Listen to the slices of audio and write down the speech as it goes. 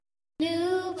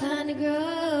Piney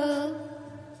Grove.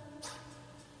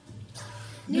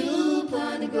 New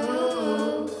Piney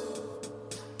Grove.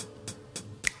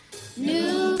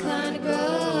 New Piney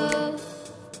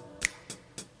Grove.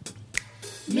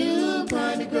 New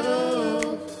Piney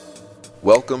Grove.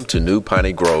 Welcome to New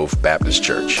Piney Grove Baptist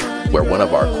Church, where one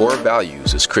of our core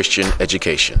values is Christian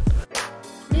education.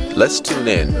 Let's tune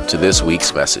in to this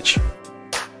week's message.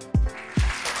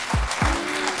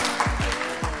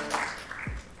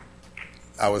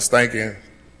 I was thinking,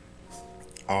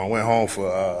 went home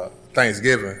for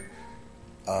Thanksgiving,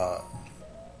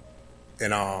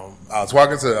 and I was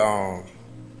walking to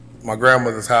my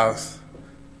grandmother's house,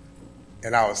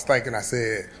 and I was thinking, I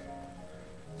said,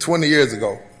 20 years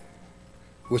ago,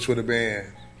 which would have been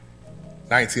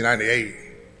 1998,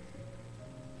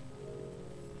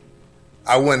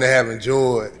 I wouldn't have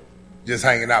enjoyed just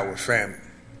hanging out with family.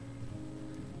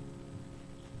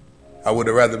 I would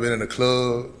have rather been in a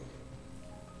club.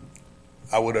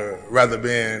 I would have rather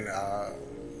been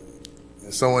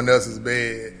in someone else's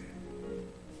bed.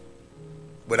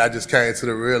 But I just came to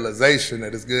the realization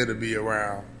that it's good to be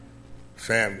around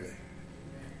family.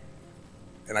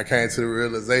 And I came to the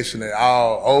realization that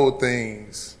all old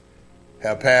things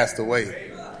have passed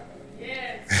away.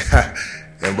 Yes.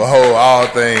 And behold, all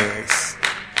things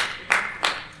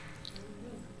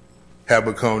have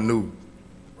become new.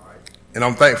 And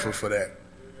I'm thankful for that.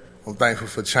 I'm thankful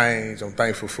for change. I'm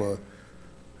thankful for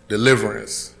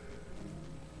deliverance,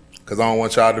 because I don't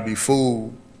want y'all to be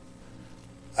fooled.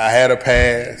 I had a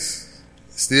past,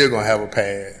 still gonna have a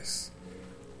past,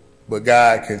 but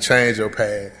God can change your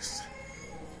past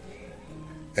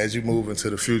as you move into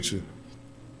the future.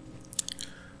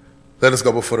 Let us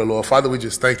go before the Lord. Father, we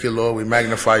just thank you, Lord. We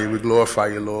magnify you. We glorify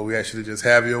you, Lord. We ask you to just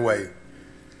have your way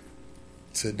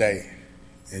today.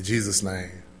 In Jesus'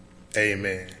 name,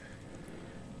 amen.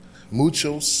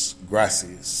 Muchos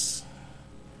gracias.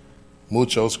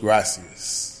 Muchos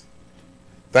gracias.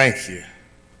 Thank you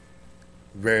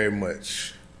very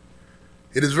much.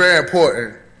 It is very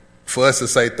important for us to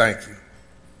say thank you.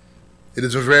 It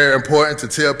is very important to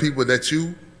tell people that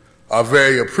you are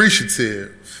very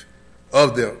appreciative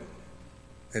of them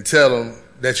and tell them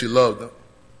that you love them.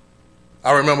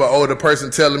 I remember an older person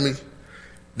telling me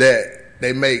that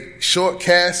they make short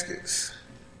caskets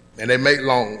and they make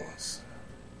long ones.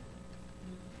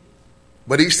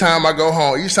 But each time I go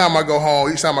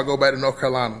back to North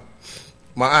Carolina,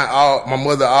 my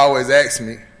mother always asks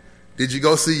me, did you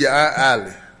go see your Aunt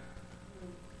Allie?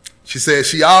 She said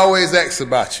she always asks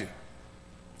about you.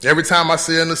 Every time I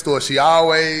see her in the store, she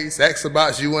always asks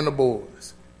about you and the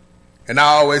boys. And I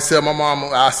always tell my mama,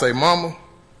 I say, Mama,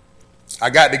 I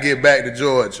got to get back to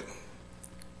Georgia.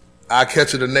 I'll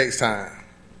catch her the next time.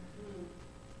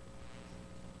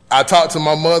 I talked to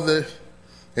my mother,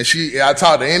 and I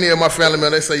talk to any of my family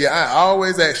members, they say, yeah, I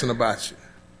always asking about you.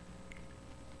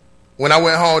 When I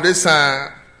went home this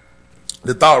time,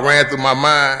 the thought ran through my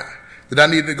mind that I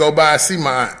needed to go by and see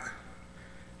my aunt.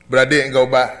 But I didn't go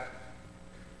by.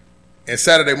 And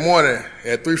Saturday morning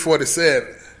at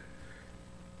 3:47,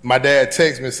 my dad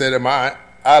texted me and said that my aunt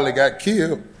Allie got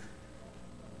killed.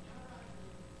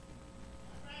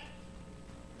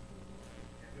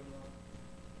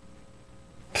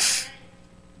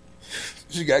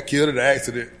 She got killed in an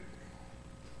accident.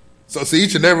 So to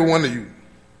each and every one of you,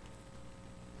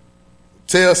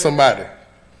 tell somebody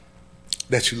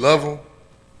that you love them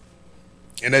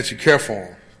and that you care for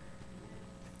them.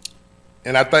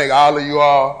 And I thank all of you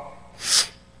all.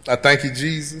 I thank you,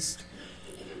 Jesus.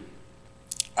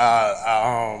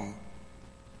 I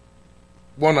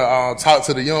want to talk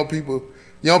to the young people.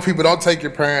 Young people, don't take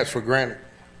your parents for granted.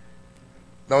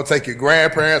 Don't take your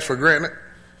grandparents for granted.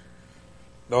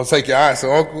 Don't take your aunts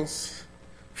and uncles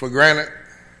for granted.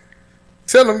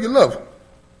 Tell them you love them.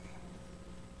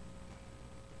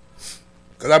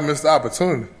 Because I missed the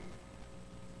opportunity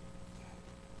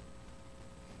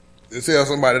to tell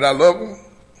somebody that I love them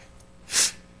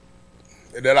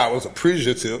and that I was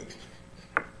appreciative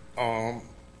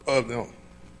of them.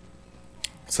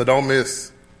 So don't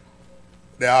miss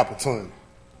the opportunity.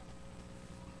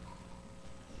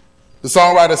 The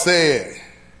songwriter said,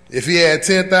 if he had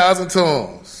 10,000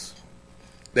 tongues,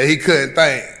 that he couldn't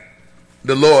thank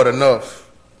the Lord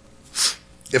enough.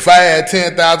 If I had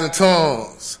 10,000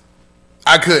 tongues,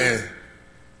 I couldn't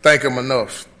thank him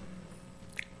enough.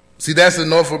 See, that's in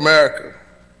North America.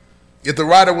 If the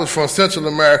writer was from Central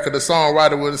America, the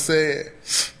songwriter would have said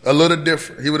a little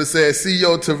different. He would have said, Si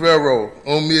yo te vero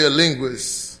un mil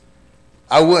linguas.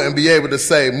 I wouldn't be able to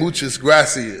say muchas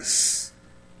gracias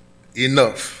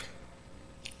enough.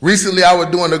 Recently, I was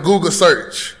doing a Google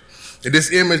search, and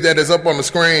this image that is up on the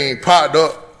screen popped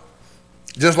up,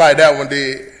 just like that one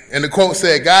did. And the quote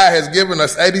said, God has given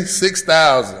us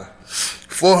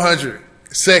 86,400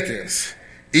 seconds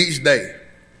each day.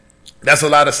 That's a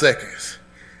lot of seconds.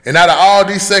 And out of all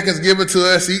these seconds given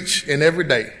to us each and every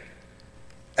day,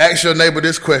 ask your neighbor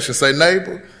this question. Say,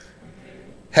 neighbor,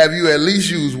 have you at least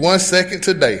used 1 second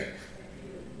today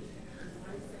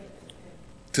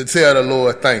to tell the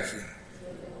Lord thank you?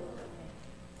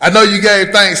 I know you gave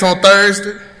thanks on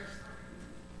Thursday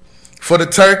for the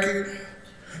turkey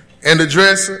and the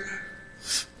dressing,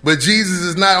 but Jesus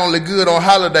is not only good on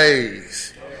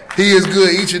holidays, he is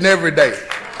good each and every day.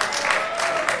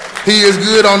 He is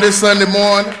good on this Sunday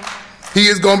morning. He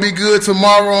is going to be good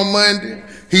tomorrow on Monday.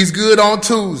 He's good on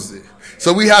Tuesday.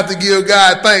 So we have to give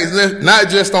God thanks, not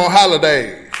just on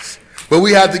holidays, but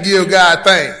we have to give God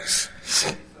thanks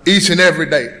each and every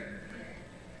day.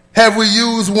 Have we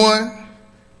used one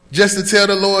just to tell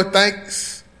the Lord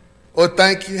thanks or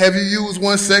thank you? Have you used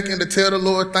 1 second to tell the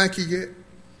Lord thank you yet?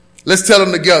 Let's tell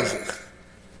them together.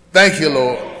 Thank you,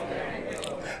 Lord.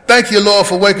 Thank you, Lord,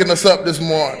 for waking us up this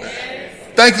morning.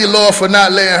 Thank you, Lord, for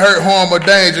not letting hurt, harm, or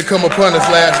danger come upon us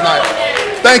last night.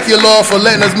 Thank you, Lord, for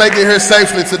letting us make it here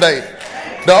safely today.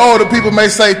 The older people may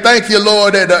say, thank you,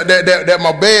 Lord, that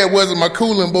my bed wasn't my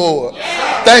cooling board.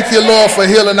 Thank you, Lord, for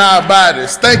healing our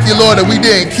bodies. Thank you, Lord, that we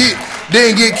didn't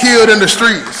get killed in the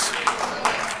streets.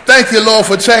 Thank you, Lord,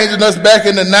 for changing us back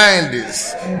in the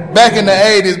 90s, back in the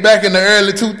 80s, back in the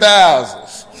early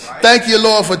 2000s. Thank you,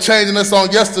 Lord, for changing us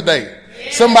on yesterday.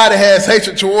 Somebody has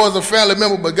hatred towards a family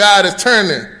member, but God is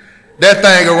turning that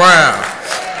thing around.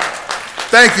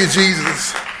 Thank you,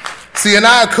 Jesus. See, in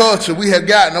our culture, we have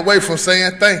gotten away from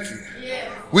saying thank you.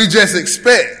 We just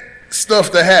expect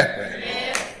stuff to happen.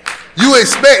 You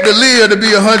expect to live to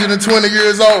be 120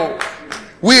 years old.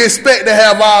 We expect to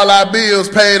have all our bills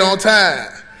paid on time.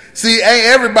 See,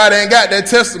 everybody ain't got that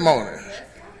testimony.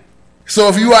 So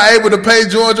if you are able to pay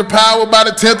Georgia Power by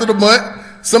the 10th of the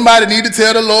month, somebody need to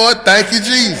tell the Lord, thank you,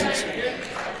 Jesus.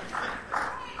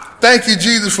 Thank you,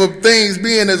 Jesus, for things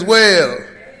being as well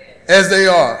as they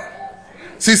are.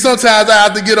 See, sometimes I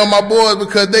have to get on my boys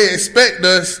because they expect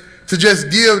us to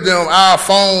just give them our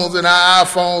phones and our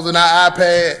iPhones and our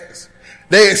iPads.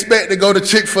 They expect to go to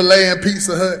Chick-fil-A and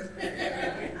Pizza Hut.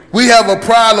 We have a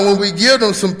problem when we give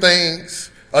them some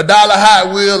things, $1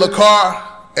 Hot Wheel, a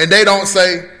car, and they don't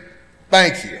say,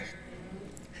 thank you.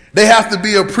 They have to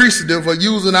be appreciative of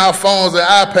using our phones and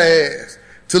iPads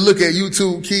to look at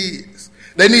YouTube Kids.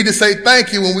 They need to say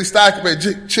thank you when we stop at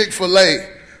Chick-fil-A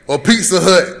or Pizza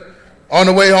Hut on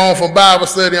the way home from Bible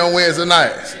study on Wednesday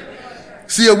nights.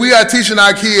 See, we are teaching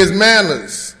our kids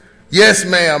manners. Yes,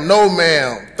 ma'am. No,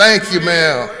 ma'am. Thank you,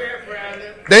 ma'am.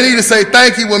 They need to say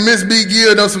thank you when Miss B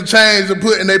gives them some change to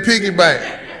put in their piggy bank.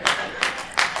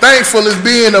 Thankful is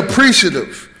being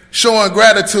appreciative, showing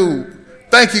gratitude.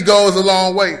 Thank you goes a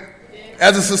long way.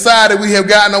 As a society, we have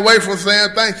gotten away from saying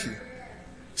thank you.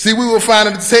 See, we will find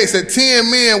in the text that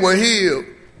 10 men were healed,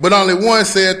 but only one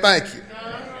said thank you.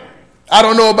 I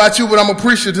don't know about you, but I'm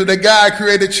appreciative that God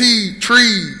created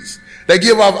trees that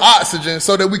give off oxygen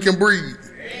so that we can breathe.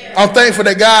 I'm thankful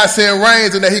that God sent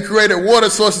rains and that he created water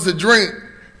sources to drink,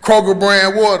 Kroger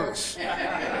brand waters.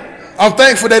 I'm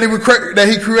thankful that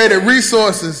he created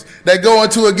resources that go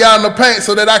into a gallon of paint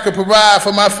so that I could provide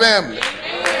for my family.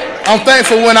 I'm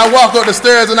thankful when I walk up the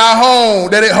stairs in our home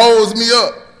that it holds me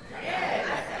up.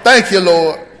 Thank you,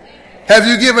 Lord. Have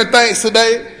you given thanks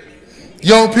today?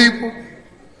 Young people,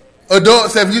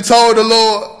 adults, have you told the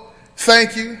Lord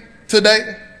thank you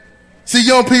today? See,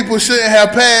 young people you shouldn't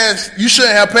have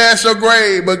passed your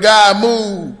grade, but God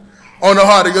moved on the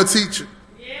heart of your teacher.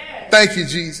 Thank you,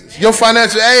 Jesus. Your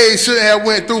financial aid shouldn't have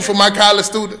went through for my college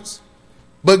students,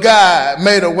 but God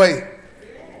made a way.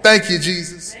 Thank you,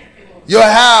 Jesus. Your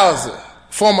housing,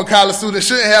 former college students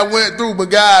shouldn't have went through, but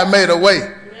God made a way.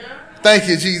 Thank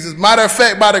you, Jesus. Matter of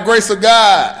fact, by the grace of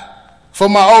God, for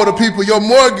my older people, your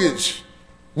mortgage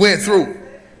went through.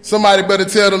 Somebody better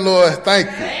tell the Lord, thank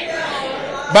you.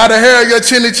 By the hair of your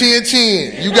chinny chin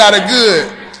chin, you got a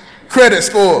good credit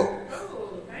score.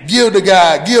 Give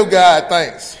God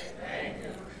thanks.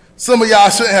 Some of y'all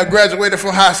shouldn't have graduated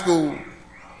from high school,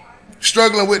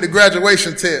 struggling with the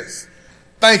graduation test.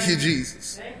 Thank you,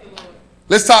 Jesus.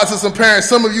 Let's talk to some parents.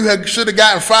 Some of you should have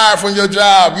gotten fired from your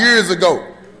job years ago.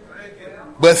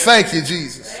 But thank you,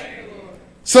 Jesus.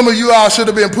 Some of you all should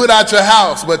have been put out your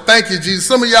house, but thank you, Jesus.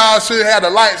 Some of y'all should have had the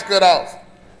lights cut off.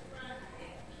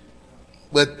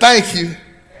 But thank you,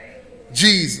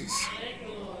 Jesus.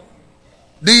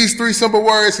 These three simple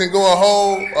words can go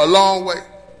a long way.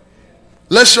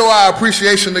 Let's show our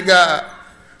appreciation to God.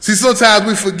 See, sometimes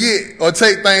we forget or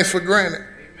take things for granted.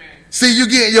 See, you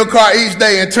get in your car each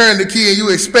day and turn the key and you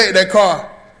expect that car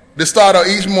to start up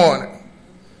each morning.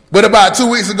 But about 2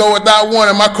 weeks ago, without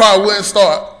warning, my car wouldn't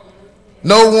start.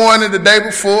 No warning the day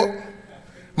before.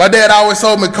 My dad always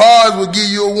told me cars would give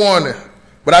you a warning.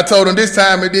 But I told him this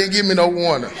time it didn't give me no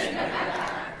warning.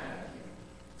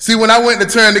 See, when I went to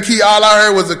turn the key, all I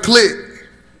heard was a click,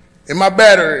 and my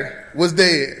battery was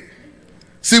dead.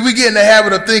 See, we get in the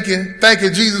habit of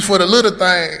thanking Jesus for the little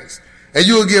things, and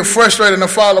you will get frustrated and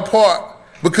fall apart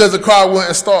because the car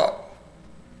wouldn't start.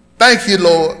 Thank you,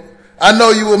 Lord. I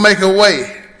know you will make a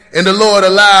way, and the Lord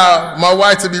allowed my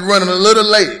wife to be running a little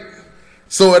late,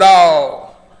 so it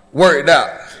all worked out.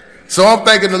 So I'm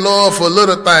thanking the Lord for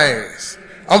little things.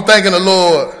 I'm thanking the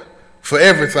Lord for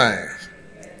everything.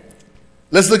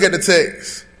 Let's look at the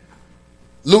text.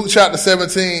 Luke chapter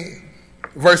 17,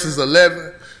 verses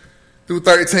 11 through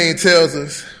 13 tells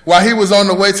us, while he was on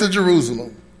the way to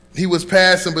Jerusalem, he was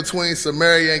passing between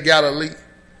Samaria and Galilee.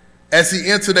 As he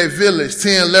entered a village,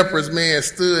 10 leprous men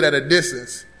stood at a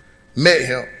distance, met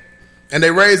him. And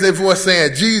they raised their voice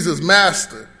saying, Jesus,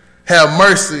 Master, have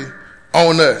mercy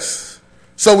on us.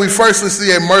 So we firstly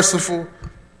see a merciful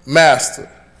master.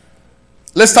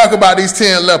 Let's talk about these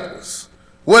 10 lepers.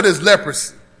 What is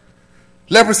leprosy?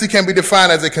 Leprosy can be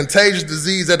defined as a contagious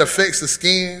disease that affects the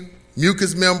skin,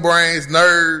 mucous membranes,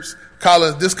 nerves,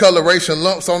 causing discoloration,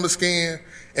 lumps on the skin,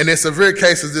 and in severe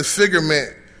cases,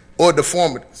 disfigurement or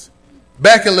deformities.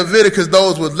 Back in Leviticus,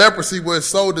 those with leprosy were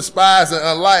so despised and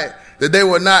unliked that they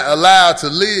were not allowed to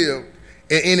live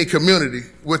in any community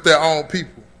with their own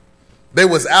people. They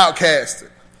was outcasted.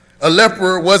 A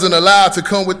leper wasn't allowed to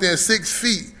come within 6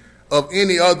 feet of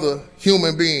any other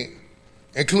human being,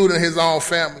 including his own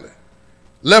family.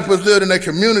 Lepers lived in a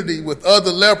community with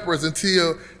other lepers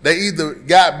until they either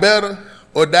got better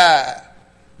or died.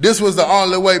 This was the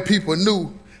only way people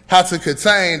knew how to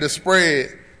contain the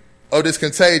spread of this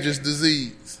contagious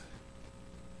disease.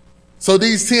 So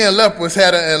these 10 lepers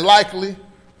had an unlikely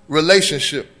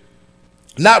relationship,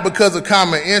 not because of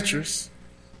common interests.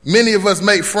 Many of us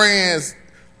make friends,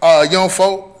 young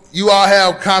folk. You all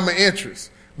have common interests.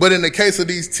 But in the case of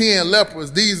these 10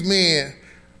 lepers, these men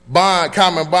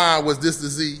common bond was this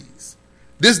disease.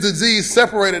 This disease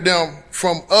separated them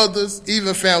from others,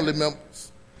 even family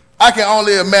members. I can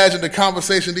only imagine the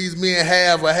conversation these men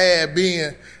have or had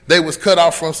being they was cut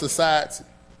off from society.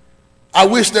 I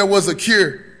wish there was a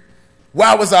cure.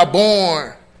 Why was I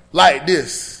born like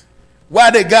this?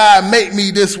 Why did God make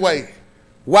me this way?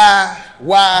 Why?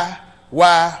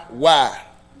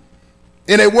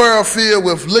 In a world filled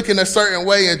with looking a certain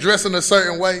way and dressing a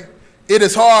certain way, it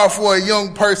is hard for a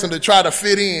young person to try to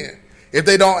fit in if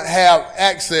they don't have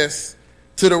access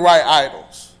to the right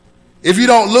idols. If you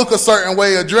don't look a certain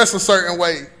way or dress a certain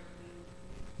way,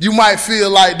 you might feel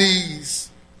like these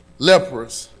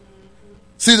lepers.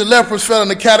 See, the lepers fell in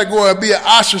the category of being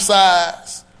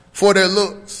ostracized for their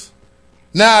looks.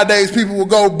 Nowadays, people will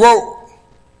go broke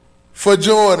for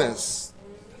Jordans.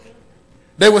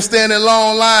 They would stand in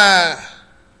long line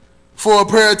for a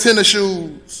pair of tennis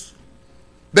shoes.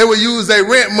 They would use their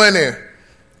rent money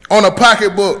on a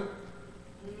pocketbook.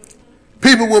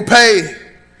 People will pay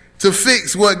to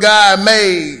fix what God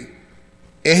made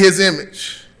in his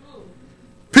image.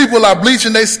 People are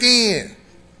bleaching their skin.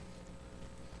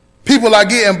 People are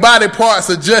getting body parts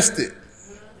adjusted.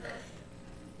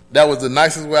 That was the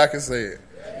nicest way I could say it.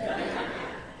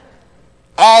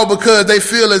 All because they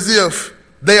feel as if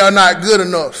they are not good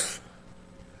enough.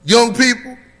 Young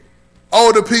people,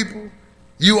 older people,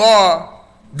 you are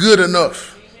good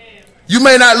enough. You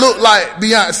may not look like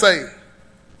Beyonce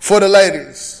for the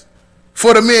ladies.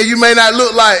 For the men, you may not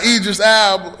look like Idris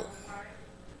Elba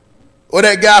or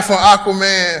that guy from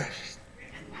Aquaman.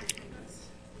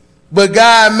 But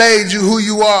God made you who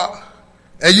you are,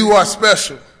 and you are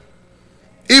special.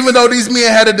 Even though these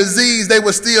men had a disease, they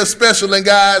were still special in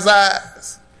God's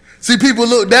eyes. See, people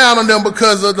look down on them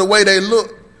because of the way they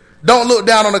look. Don't look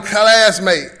down on a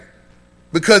classmate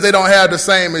because they don't have the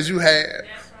same as you have.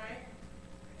 That's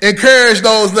right. Encourage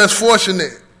those less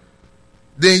fortunate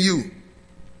than you.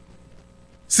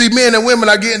 See, men and women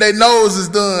are getting their noses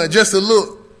done just to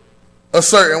look a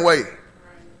certain way.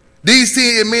 These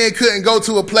 10 men couldn't go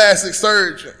to a plastic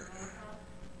surgeon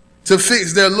to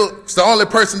fix their looks. The only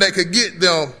person that could get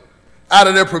them out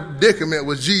of their predicament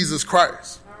was Jesus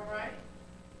Christ. All right.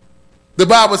 The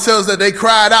Bible tells that they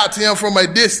cried out to him from a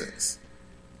distance,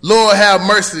 Lord, have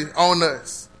mercy on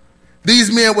us.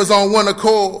 These men was on one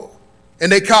accord,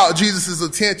 and they caught Jesus'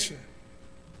 attention.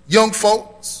 Young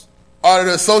folks, are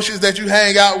the associates that you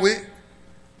hang out with,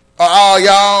 are all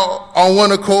y'all on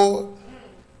one accord?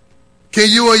 Can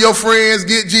you and your friends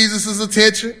get Jesus'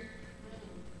 attention?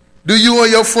 Do you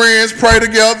and your friends pray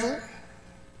together?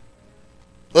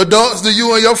 Adults, do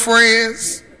you and your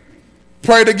friends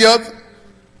pray together?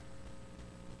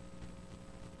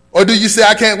 Or do you say,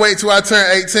 I can't wait till I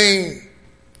turn 18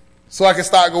 so I can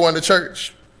start going to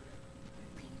church?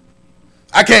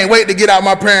 I can't wait to get out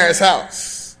my parents'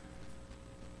 house.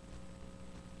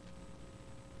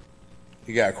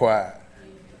 He got quiet.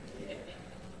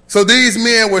 So these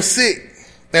men were sick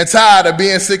and tired of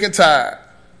being sick and tired.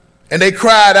 And they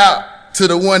cried out to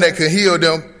the one that could heal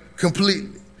them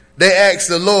completely. They asked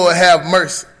the Lord, have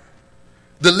mercy.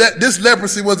 This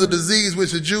leprosy was a disease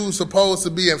which the Jews supposed to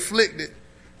be inflicted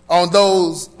on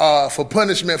those for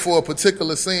punishment for a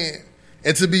particular sin,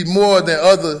 and to be more than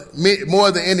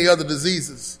any other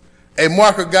diseases, a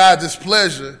mark of God's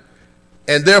displeasure,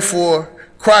 and therefore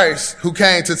Christ, who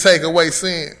came to take away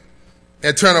sin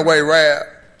and turn away wrath.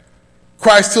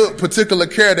 Christ took particular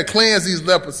care to cleanse these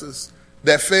leprosies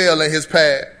that fell in his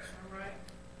path.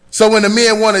 So when the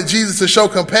men wanted Jesus to show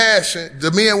compassion,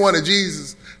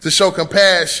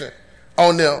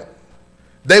 on them.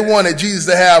 They wanted Jesus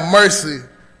to have mercy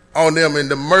on them, and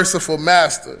the merciful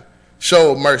master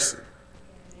showed mercy.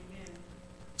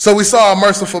 So we saw a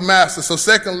merciful master. So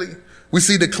secondly, we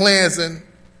see the cleansing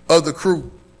of the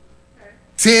crew.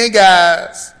 10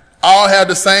 guys all have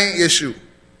the same issue.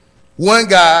 One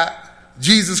guy,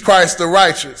 Jesus Christ the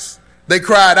righteous, they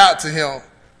cried out to him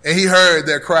and he heard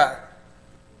their cry.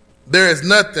 There is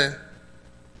nothing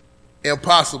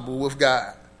impossible with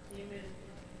God. Amen.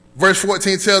 Verse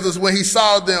 14 tells us, when he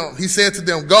saw them, he said to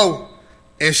them, go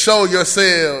and show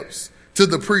yourselves to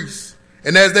the priests.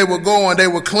 And as they were going, they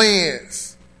were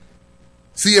cleansed.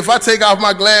 See, if I take off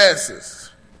my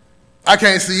glasses, I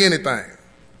can't see anything.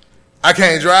 I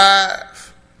can't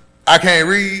drive. I can't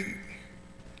read.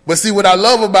 But see, what I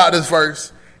love about this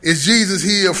verse is Jesus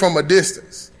healed from a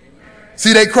distance.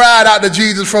 See, they cried out to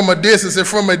Jesus from a distance, and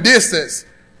from a distance,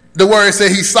 the word said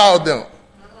he saw them.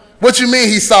 What you mean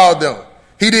he saw them?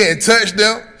 He didn't touch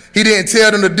them. He didn't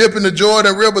tell them to dip in the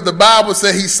Jordan River. The Bible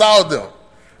said he saw them.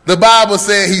 The Bible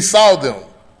said he saw them.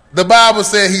 The Bible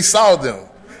said he saw them.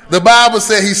 The Bible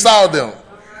said he saw them.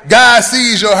 God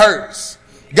sees your hurts.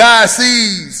 God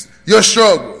sees your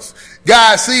struggles.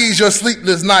 God sees your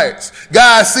sleepless nights.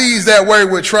 God sees that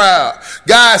wayward trial.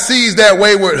 God sees that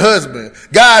wayward husband.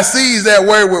 God sees that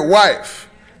wayward wife.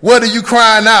 What are you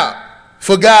crying out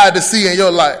for God to see in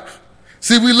your life?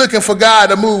 See, we're looking for God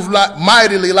to move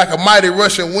mightily, like a mighty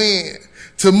rushing wind,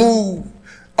 to move.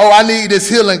 Oh, I need this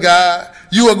healing, God.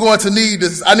 You are going to need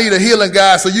this. I need a healing,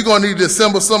 God, so you're going to need to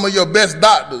assemble some of your best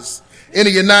doctors in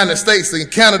the United States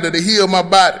and Canada to heal my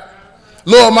body.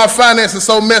 Lord, my finances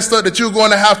are so messed up that you're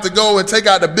going to have to go and take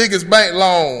out the biggest bank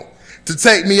loan to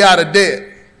take me out of debt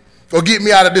or get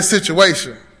me out of this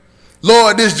situation.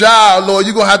 Lord, this job, Lord,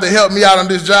 you're going to have to help me out on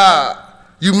this job.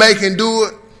 You make and do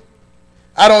it?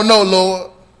 I don't know,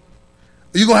 Lord.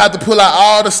 You're going to have to pull out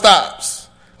all the stops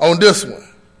on this one.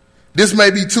 This may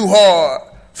be too hard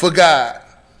for God,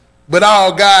 but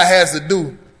all God has to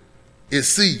do is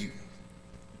see you.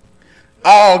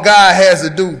 All God has to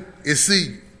do is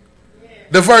see you.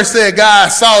 The verse said God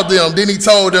saw them, then he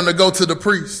told them to go to the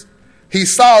priest. He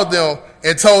saw them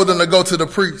and told them to go to the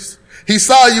priest. He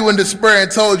saw you in despair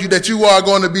and told you that you are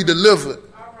going to be delivered.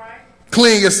 All right.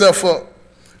 Clean yourself up.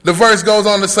 The verse goes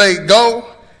on to say, go,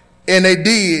 and they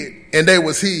did, and they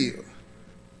was healed.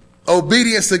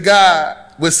 Obedience to God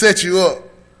will set you up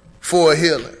for a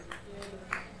healing.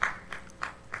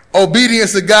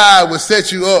 Obedience to God will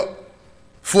set you up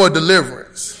for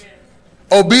deliverance.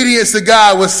 Obedience to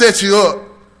God will set you up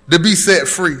to be set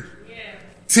free.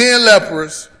 10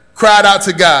 lepers cried out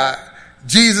to God.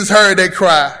 Jesus heard their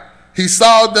cry. He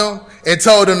saw them and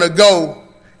told them to go,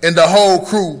 and the whole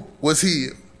crew was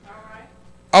healed.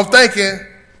 I'm thinking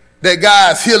that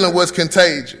God's healing was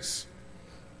contagious.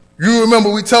 You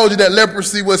remember we told you that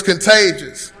leprosy was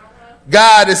contagious.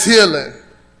 God is healing.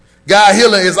 God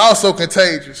healing is also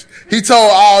contagious. He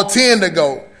told all 10 to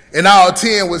go, and all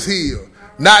 10 was healed.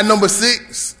 Not number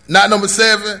 6, not number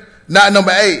 7, not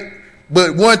number 8,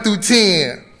 but 1 through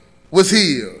 10 was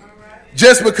healed.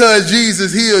 Just because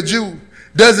Jesus healed you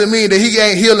doesn't mean that he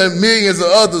ain't healing millions of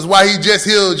others while he just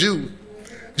healed you.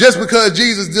 Just because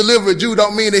Jesus delivered you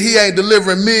don't mean that he ain't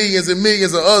delivering millions and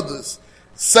millions of others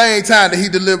same time that he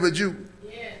delivered you.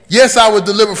 Yes, I was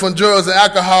delivered from drugs and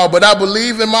alcohol, but I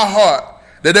believe in my heart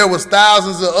that there was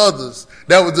thousands of others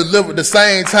that were delivered the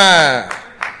same time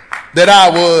that I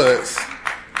was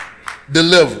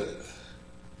delivered.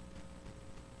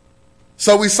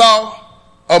 So we saw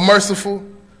a merciful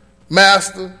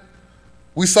master.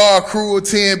 We saw a crew of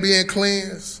 10 being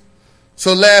cleansed.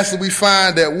 So lastly, we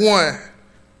find that one,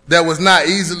 that was not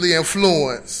easily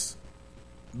influenced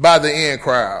by the in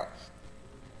crowd.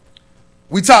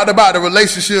 We talked about the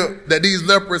relationship that these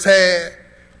lepers had.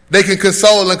 They can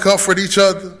console and comfort each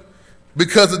other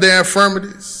because of their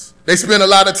infirmities. They spend a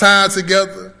lot of time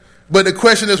together. But the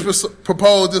question is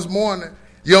proposed this morning,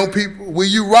 young people, will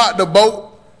you rock the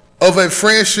boat of a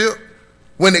friendship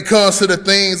when it comes to the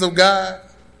things of God?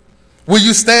 Will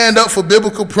you stand up for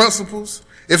biblical principles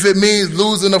if it means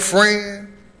losing a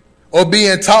friend or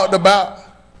being talked about?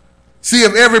 See,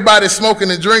 if everybody's smoking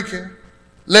and drinking,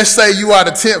 let's say you are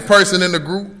the 10th person in the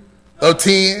group of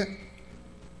 10.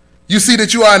 You see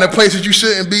that you are in a place that you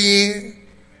shouldn't be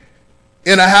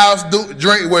in a house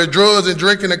where drugs and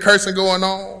drinking and cursing going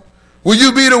on. Will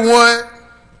you be the one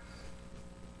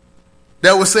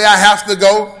that will say, I have to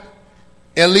go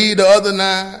and leave the other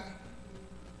 9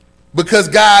 because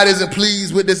God isn't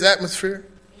pleased with this atmosphere?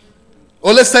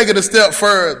 Or let's take it a step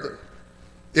further.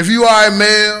 If you are in a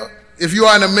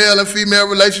male and female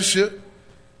relationship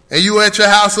and you are at your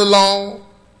house alone,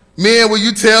 men, will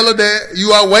you tell her that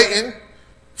you are waiting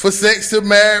for sex till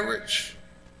marriage?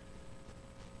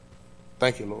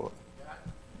 Thank you, Lord.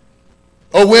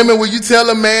 Or women, will you tell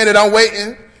a man that I'm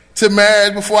waiting to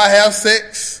marriage before I have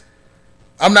sex?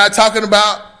 I'm not talking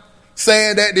about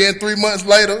saying that then 3 months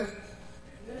later,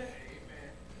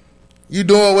 you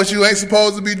doing what you ain't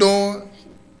supposed to be doing.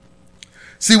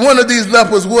 See, one of these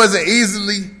lepers wasn't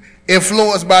easily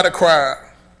influenced by the crowd.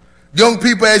 Young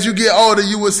people, as you get older,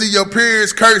 you will see your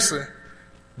peers cursing.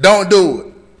 Don't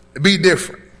do it. Be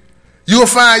different. You will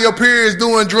find your peers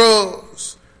doing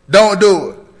drugs. Don't do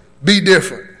it. Be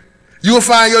different. You will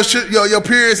find your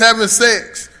peers having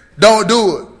sex. Don't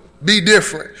do it. Be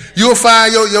different. You will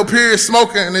find your peers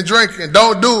smoking and drinking.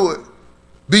 Don't do it.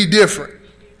 Be different.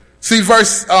 See,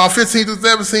 verse 15 through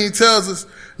 17 tells us,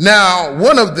 now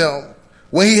one of them,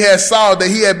 when he had saw that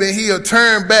he had been healed,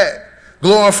 turned back,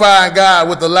 glorifying God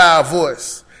with a loud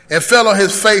voice, and fell on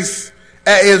his face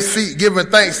at his feet, giving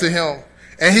thanks to him.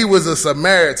 And he was a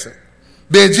Samaritan.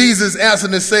 Then Jesus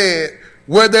answered and said,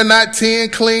 were there not 10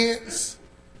 cleansed?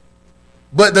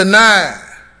 But the 9,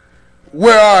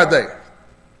 where are they?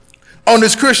 On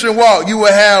this Christian walk, you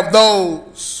will have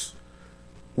those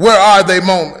where are they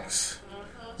moments.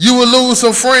 You will lose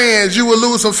some friends. You will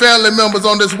lose some family members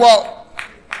on this walk.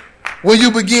 When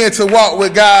you begin to walk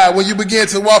with God, when you begin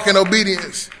to walk in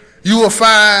obedience, you will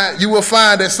find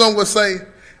that some will say,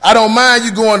 I don't mind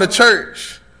you going to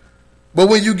church. But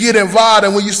when you get involved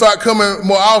and when you start coming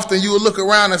more often, you will look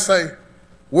around and say,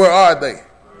 where are they?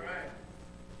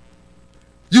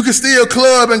 You can still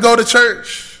club and go to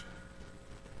church.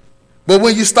 But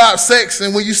when you stop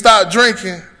sexing, when you stop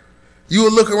drinking, you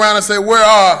will look around and say, where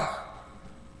are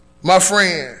my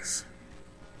friends?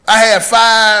 I had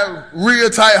 5 real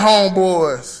tight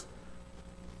homeboys.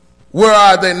 Where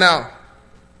are they now?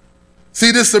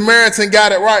 See, this Samaritan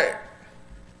got it right.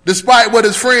 Despite what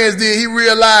his friends did, he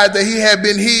realized that he had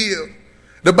been healed.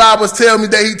 The Bible tells me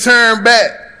that he turned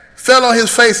back, fell on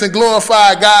his face and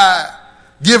glorified God,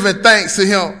 giving thanks to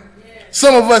him.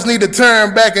 Some of us need to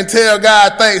turn back and tell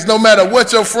God thanks no matter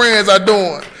what your friends are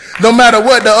doing, no matter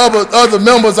what the other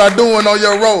members are doing on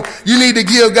your road. You need to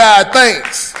give God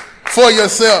thanks for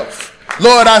yourself.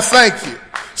 Lord, I thank you.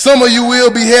 Some of you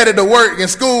will be headed to work and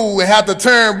school and have to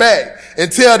turn back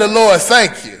and tell the Lord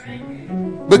thank you.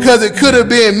 Because it could have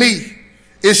been me.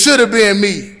 It should have been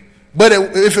me. But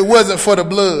if it wasn't for the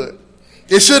blood.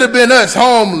 It should have been us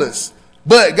homeless.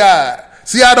 But God.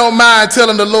 See, I don't mind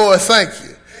telling the Lord thank you.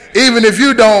 Even if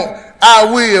you don't,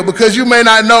 I will. Because you may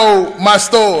not know my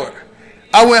story.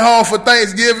 I went home for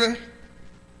Thanksgiving.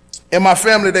 And my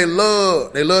family, they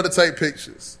love to take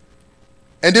pictures.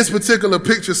 And this particular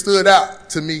picture stood out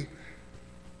to me.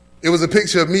 It was a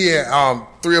picture of me and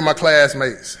 3 of my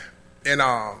classmates. And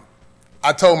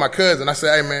I told my cousin, I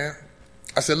said, hey, man,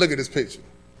 I said, look at this picture.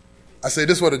 I said,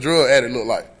 this is what a drug addict looked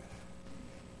like.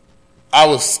 I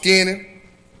was skinny.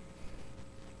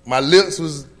 My lips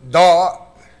was dark.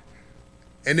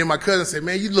 And then my cousin said,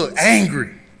 man, you look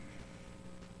angry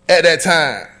at that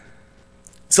time.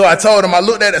 So I told him, I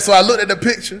looked at the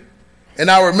picture,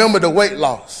 and I remember the weight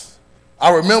loss. I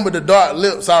remember the dark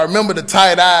lips. I remember the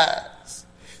tight eyes.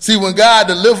 See, when God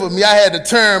delivered me, I had to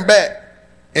turn back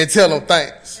and tell him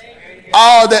thanks.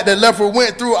 All that the leper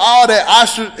went through, all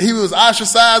that he was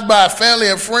ostracized by family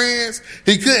and friends.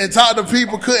 He couldn't talk to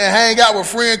people, couldn't hang out with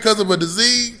friends because of a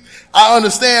disease. I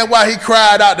understand why he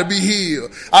cried out to be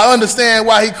healed. I understand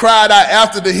why he cried out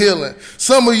after the healing.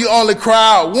 Some of you only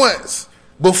cry out once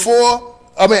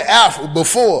after.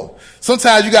 Before.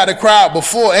 Sometimes you got to cry out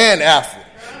before and after.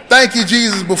 Thank you,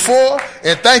 Jesus, before,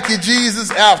 and thank you, Jesus,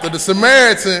 after. The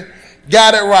Samaritan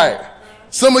got it right.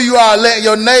 Some of you are letting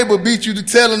your neighbor beat you to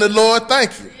telling the Lord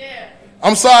thank you.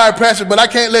 I'm sorry, Pastor, but I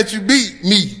can't let you beat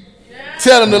me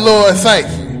telling the Lord thank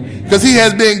you, because he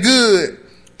has been good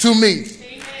to me.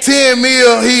 10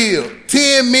 men healed.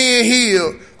 10 men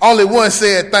healed. Only one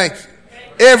said thank you.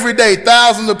 Every day,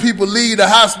 thousands of people leave the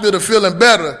hospital feeling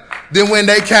better than when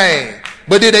they came.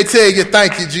 But did they tell you,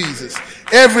 thank you, Jesus?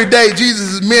 Every day,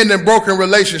 Jesus is mending broken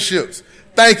relationships.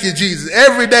 Thank you, Jesus.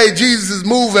 Every day, Jesus is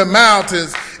moving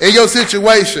mountains in your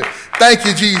situation. Thank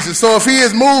you, Jesus. So if he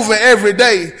is moving every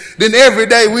day, then every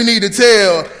day we need to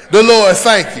tell the Lord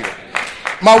thank you.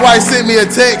 My wife sent me a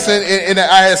text, and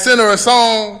I had sent her a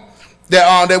song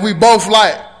that we both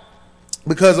liked,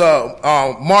 because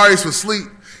Marius was asleep.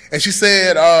 And she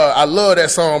said, I love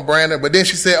that song, Brandon. But then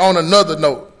she said, on another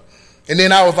note. And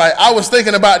then I was like, I was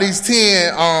thinking about these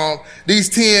 10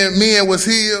 men was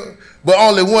healed, but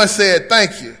only one said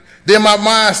thank you. Then my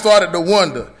mind started to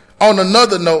wonder, on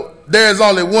another note, there is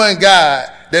only one God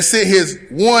that sent his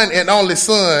one and only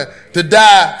son to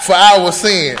die for our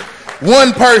sin.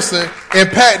 One person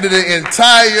impacted the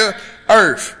entire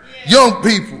earth. Young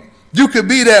people, you could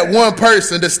be that one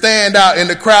person to stand out in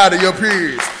the crowd of your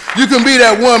peers. You can be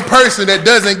that one person that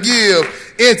doesn't give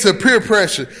into peer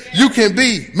pressure. You can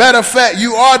be, matter of fact,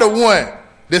 you are the one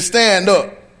that stand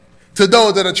up to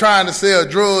those that are trying to sell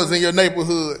drugs in your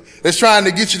neighborhood, that's trying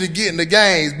to get you to get in the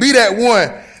gangs. Be that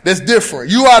one that's different.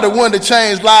 You are the one that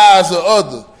changed lives of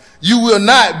others. You will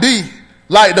not be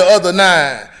like the other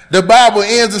 9. The Bible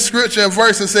ends the scripture and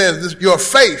verse and says, your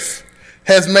faith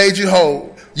has made you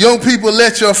whole. Young people,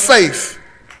 let your faith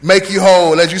make you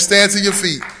whole as you stand to your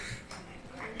feet.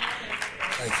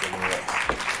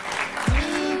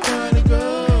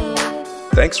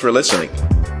 Thanks for listening.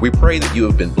 We pray that you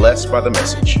have been blessed by the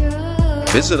message.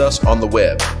 Visit us on the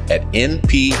web at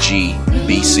npgbc.org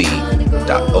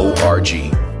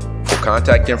for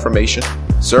contact information,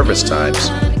 service times,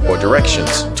 or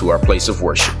directions to our place of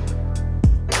worship.